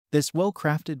This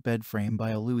well-crafted bed frame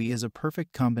by Allewie is a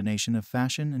perfect combination of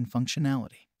fashion and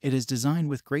functionality. It is designed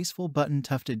with graceful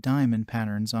button-tufted diamond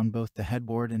patterns on both the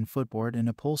headboard and footboard and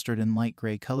upholstered in light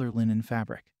gray color linen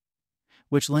fabric,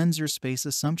 which lends your space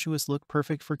a sumptuous look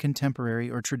perfect for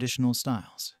contemporary or traditional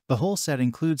styles. The whole set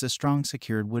includes a strong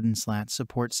secured wooden slat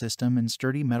support system and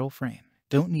sturdy metal frame.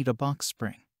 Don't need a box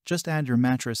spring. Just add your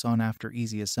mattress on after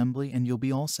easy assembly and you'll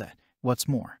be all set. What's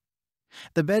more,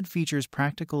 the bed features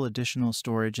practical additional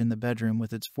storage in the bedroom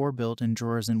with its 4 built-in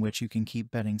drawers in which you can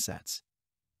keep bedding sets,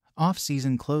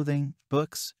 off-season clothing,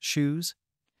 books, shoes,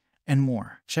 and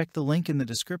more. Check the link in the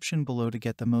description below to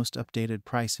get the most updated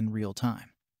price in real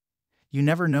time. You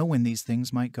never know when these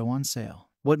things might go on sale.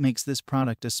 What makes this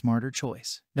product a smarter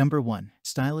choice? Number 1.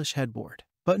 Stylish headboard.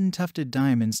 Button-tufted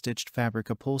diamond-stitched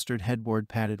fabric-upholstered headboard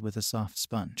padded with a soft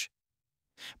sponge.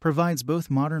 Provides both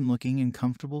modern-looking and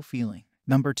comfortable feeling.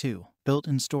 Number 2.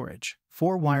 Built-in storage.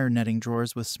 4-wire netting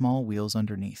drawers with small wheels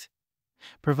underneath.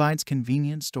 Provides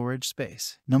convenient storage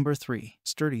space. Number 3.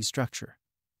 Sturdy structure.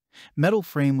 Metal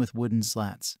frame with wooden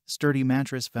slats. Sturdy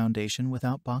mattress foundation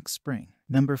without box spring.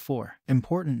 Number 4.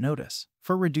 Important notice.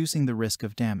 For reducing the risk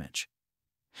of damage,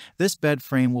 this bed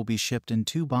frame will be shipped in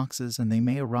 2 boxes and they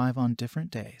may arrive on different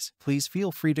days. Please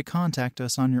feel free to contact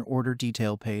us on your order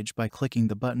detail page by clicking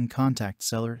the button Contact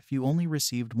Seller if you only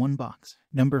received 1 box.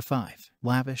 Number 5.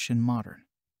 Lavish and modern.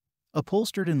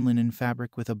 Upholstered in linen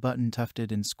fabric with a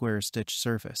button-tufted and square-stitched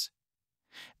surface.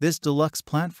 This deluxe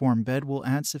platform bed will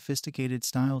add sophisticated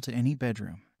style to any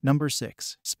bedroom. Number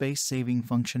 6. Space-saving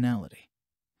functionality.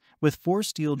 With 4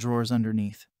 steel drawers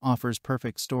underneath, offers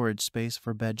perfect storage space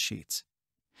for bed sheets,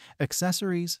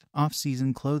 accessories,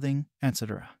 off-season clothing,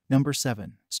 etc. Number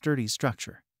 7. Sturdy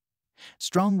structure.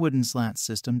 Strong wooden slat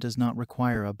system does not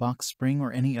require a box spring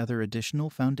or any other additional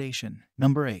foundation.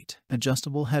 Number 8.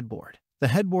 Adjustable headboard. The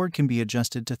headboard can be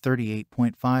adjusted to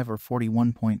 38.5 or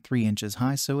 41.3 inches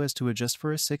high so as to adjust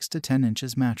for a 6 to 10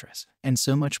 inches mattress, and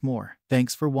so much more.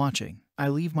 Thanks for watching. I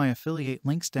leave my affiliate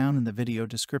links down in the video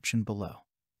description below.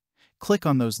 Click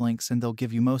on those links and they'll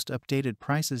give you most updated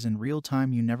prices in real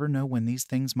time. You never know when these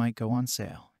things might go on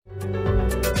sale.